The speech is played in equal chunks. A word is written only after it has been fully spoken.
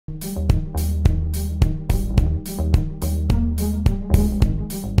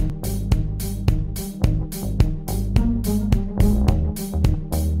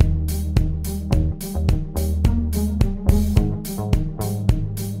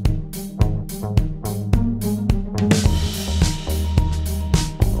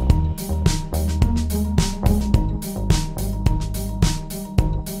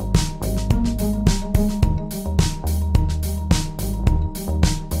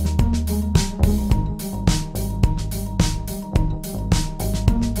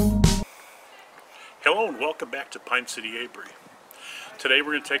Welcome back to Pine City Apiary. Today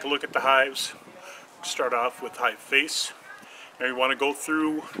we're going to take a look at the hives. Start off with hive face. And we want to go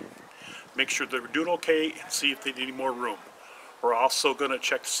through, make sure they're doing okay, and see if they need any more room. We're also going to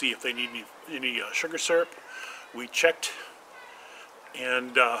check to see if they need any sugar syrup. We checked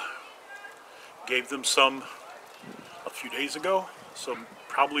and gave them some a few days ago, so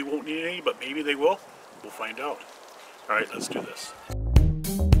probably won't need any, but maybe they will. We'll find out. Alright, let's do this.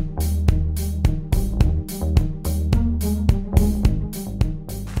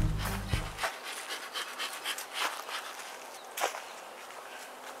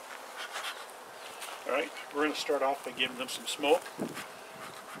 Alright, we're going to start off by giving them some smoke.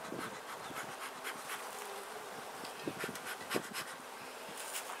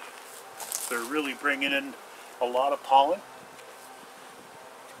 They're really bringing in a lot of pollen.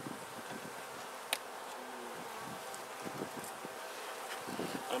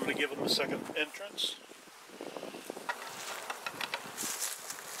 I'm going to give them a second entrance.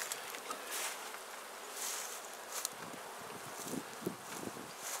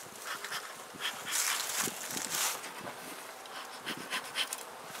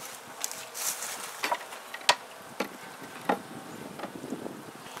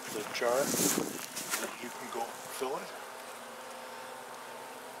 The jar, and you can go fill it.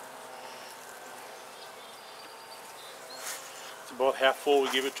 It's about half full.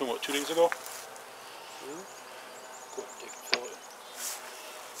 We gave it to them, what, 2 days ago? Go ahead and take and fill it.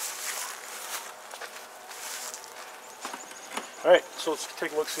 Alright, so let's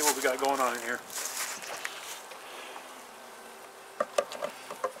take a look, see what we got going on in here.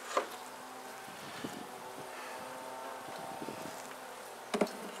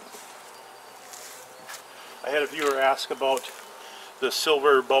 I had a viewer ask about the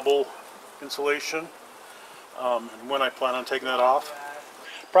silver bubble insulation and when I plan on taking that off.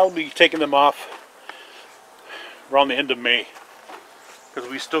 Probably taking them off around the end of May, because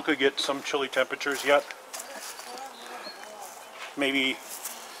we still could get some chilly temperatures yet. Maybe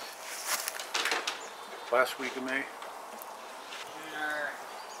last week of May.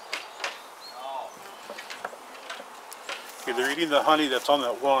 Okay, they're eating the honey that's on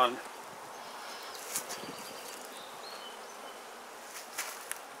that one.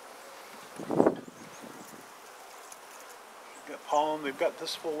 Got pollen. They've got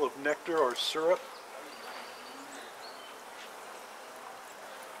this full of nectar or syrup.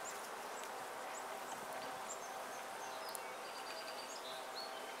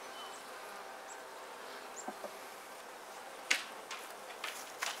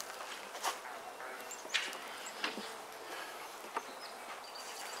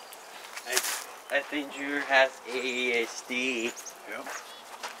 I think Drew has ADHD. Yep.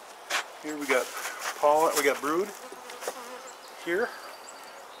 Here we got pollen. We got brood here.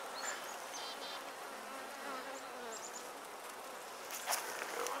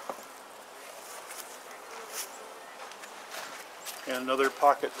 And another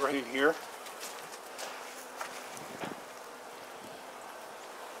pocket right in here.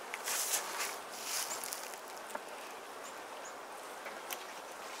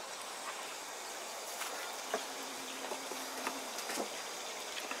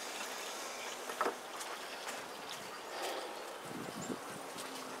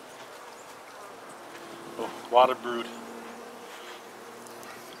 Oh, a lot of brood.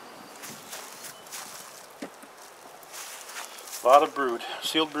 A lot of brood,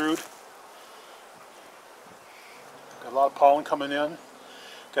 sealed brood. Got a lot of pollen coming in.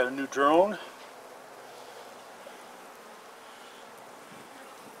 Got a new drone.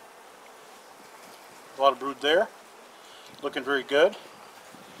 A lot of brood there. Looking very good.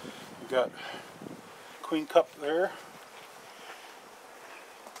 We've got queen cup there.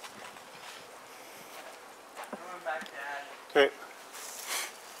 Okay.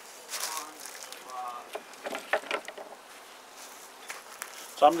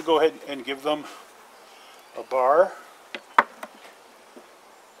 So I'm going to go ahead and give them a bar.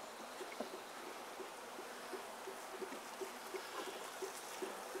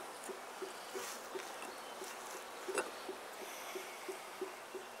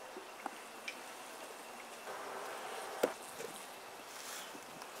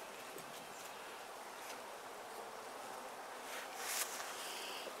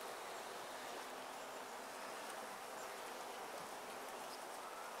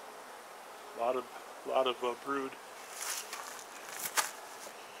 Lot of brood.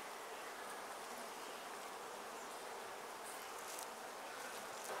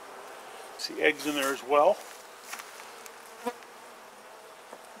 See eggs in there as well.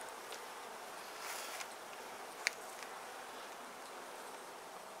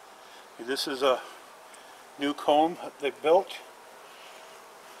 This is a new comb that they built.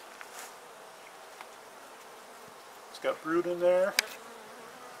 It's got brood in there.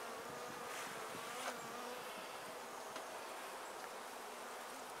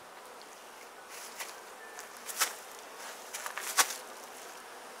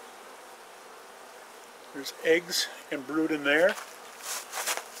 There's eggs and brood in there.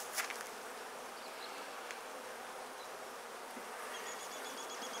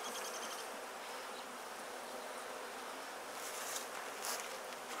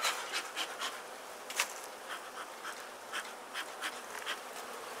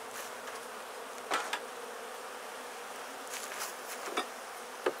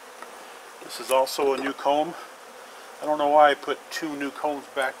 This is also a new comb. I don't know why I put two new combs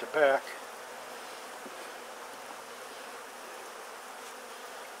back to back.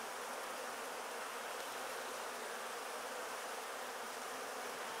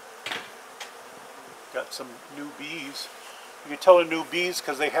 Got some new bees. You can tell they're new bees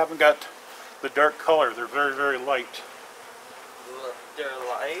because they haven't got the dark color. They're very, very light. They're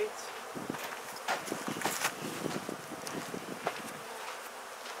light?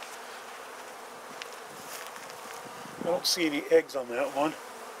 I don't see any eggs on that one.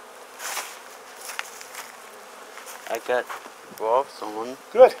 I got gloves on.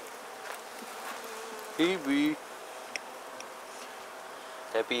 Good. Hey, bee.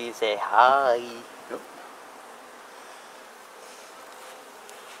 The bee say hi. Yep.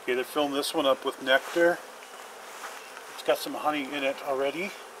 Okay, they filled this one up with nectar. It's got some honey in it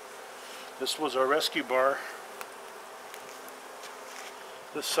already. This was our rescue bar.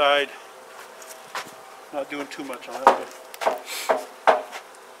 This side, not doing too much on it.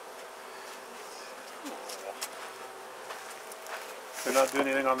 They're not doing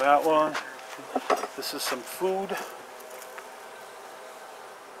anything on that one. This is some food.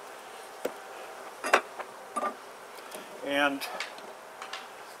 And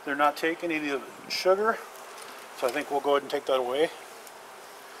they're not taking any of the sugar, so I think we'll go ahead and take that away.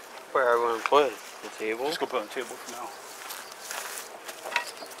 Where are we going to put it? The table? Let's go put it on the table for now.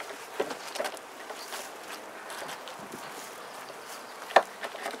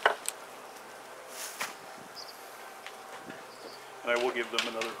 And I will give them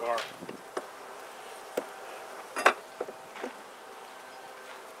another bar.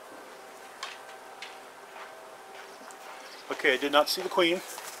 Okay, I did not see the queen,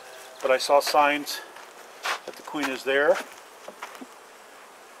 but I saw signs that the queen is there.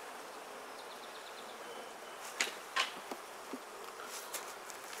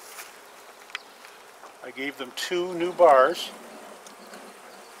 I gave them 2 new bars.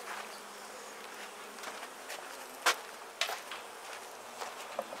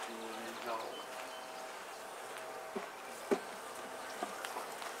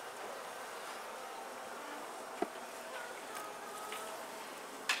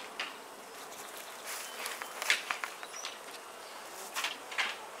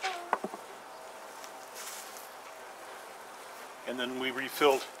 And then we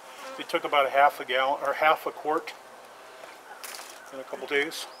refilled. It took about a half a gallon or half a quart in a couple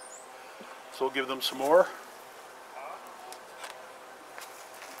days. So we'll give them some more.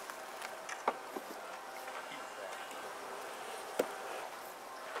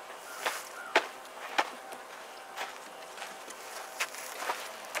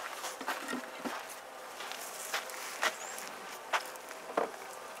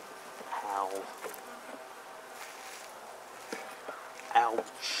 Ow.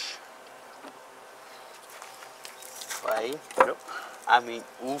 Ouch. Right? Yep. I mean,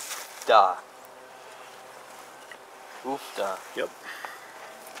 oofda. Oofda. Yep.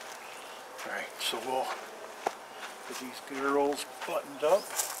 Alright, so we'll get these girls buttoned up.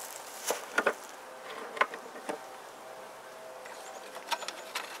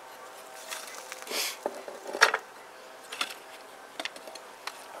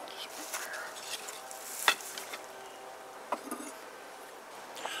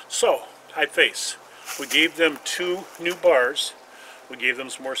 So, Hive Face. We gave them 2 new bars. We gave them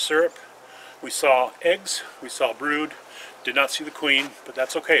some more syrup. We saw eggs. We saw brood. Did not see the queen, but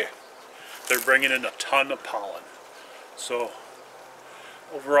that's okay. They're bringing in a ton of pollen. So,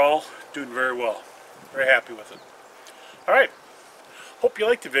 overall, doing very well. Very happy with it. Alright. Hope you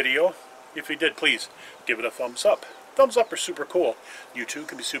liked the video. If you did, please give it a thumbs up. Thumbs up are super cool. You too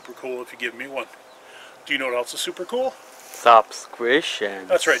can be super cool if you give me one. Do you know what else is super cool? Subscriptions.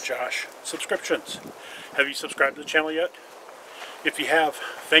 That's right, Josh. Subscriptions. Have you subscribed to the channel yet? If you have,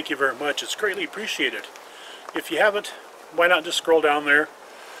 thank you very much. It's greatly appreciated. If you haven't, why not just scroll down there?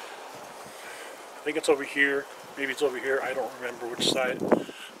 I think it's over here. Maybe it's over here. I don't remember which side.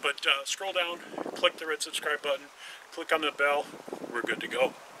 But scroll down, click the red subscribe button, click on the bell, we're good to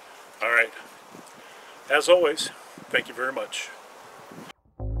go. All right. As always, thank you very much.